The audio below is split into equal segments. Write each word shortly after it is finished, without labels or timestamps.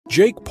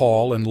Jake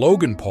Paul and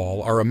Logan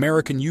Paul are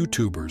American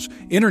YouTubers,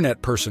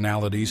 internet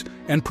personalities,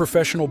 and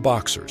professional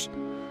boxers.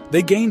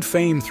 They gained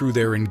fame through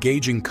their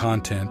engaging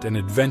content and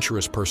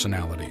adventurous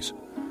personalities.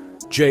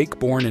 Jake,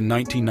 born in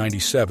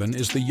 1997,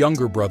 is the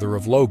younger brother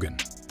of Logan,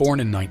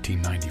 born in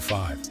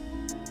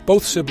 1995.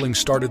 Both siblings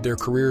started their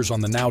careers on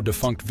the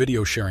now-defunct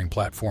video-sharing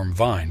platform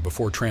Vine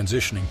before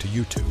transitioning to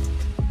YouTube.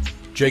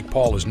 Jake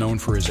Paul is known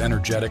for his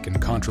energetic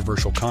and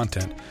controversial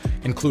content,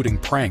 including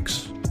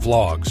pranks,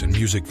 vlogs, and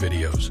music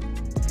videos.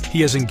 He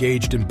has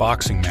engaged in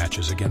boxing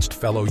matches against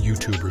fellow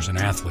YouTubers and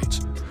athletes,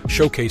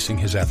 showcasing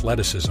his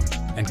athleticism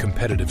and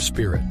competitive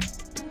spirit.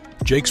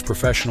 Jake's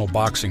professional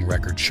boxing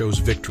record shows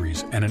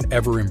victories and an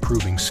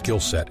ever-improving skill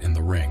set in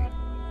the ring.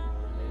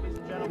 Ladies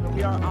and gentlemen,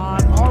 we are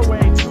on our way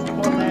to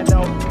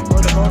Orlando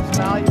for the most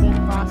valuable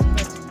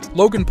prospects.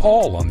 Logan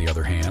Paul, on the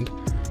other hand,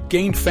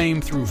 gained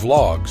fame through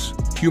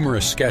vlogs,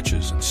 humorous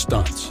sketches, and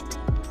stunts.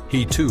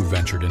 He too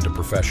ventured into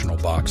professional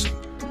boxing,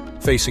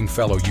 facing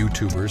fellow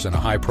YouTubers in a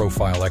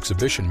high-profile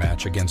exhibition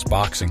match against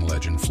boxing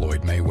legend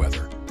Floyd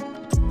Mayweather.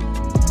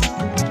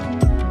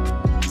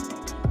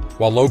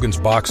 While Logan's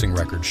boxing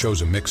record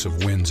shows a mix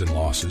of wins and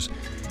losses,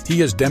 he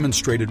has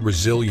demonstrated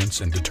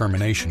resilience and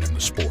determination in the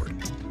sport.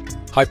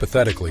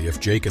 Hypothetically, if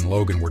Jake and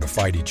Logan were to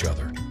fight each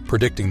other,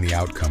 predicting the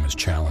outcome is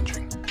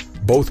challenging.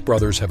 Both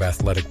brothers have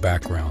athletic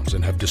backgrounds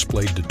and have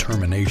displayed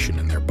determination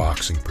in their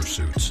boxing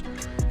pursuits.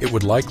 It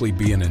would likely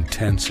be an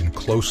intense and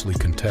closely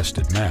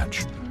contested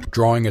match,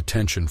 drawing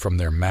attention from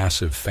their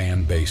massive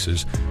fan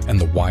bases and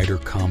the wider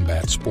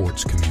combat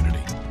sports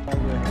community.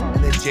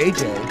 And then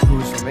JJ,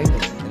 who's from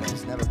England and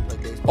has never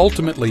played baseball.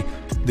 Ultimately,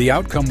 the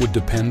outcome would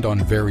depend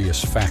on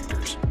various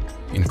factors,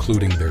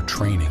 including their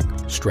training,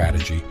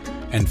 strategy,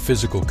 and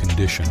physical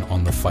condition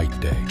on the fight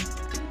day.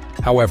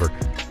 However,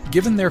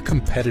 given their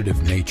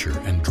competitive nature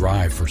and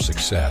drive for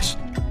success,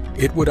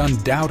 it would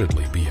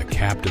undoubtedly be a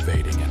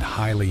captivating and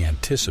highly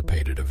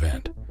anticipated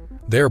event.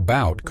 Their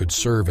bout could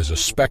serve as a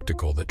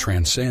spectacle that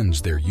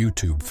transcends their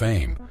YouTube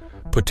fame,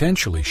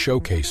 potentially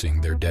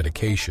showcasing their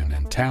dedication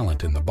and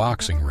talent in the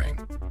boxing ring.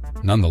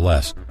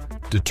 Nonetheless,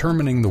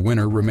 determining the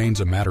winner remains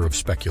a matter of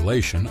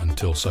speculation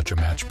until such a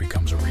match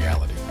becomes a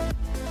reality.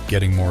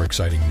 Getting more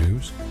exciting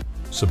news?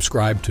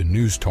 Subscribe to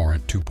News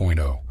Torrent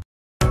 2.0.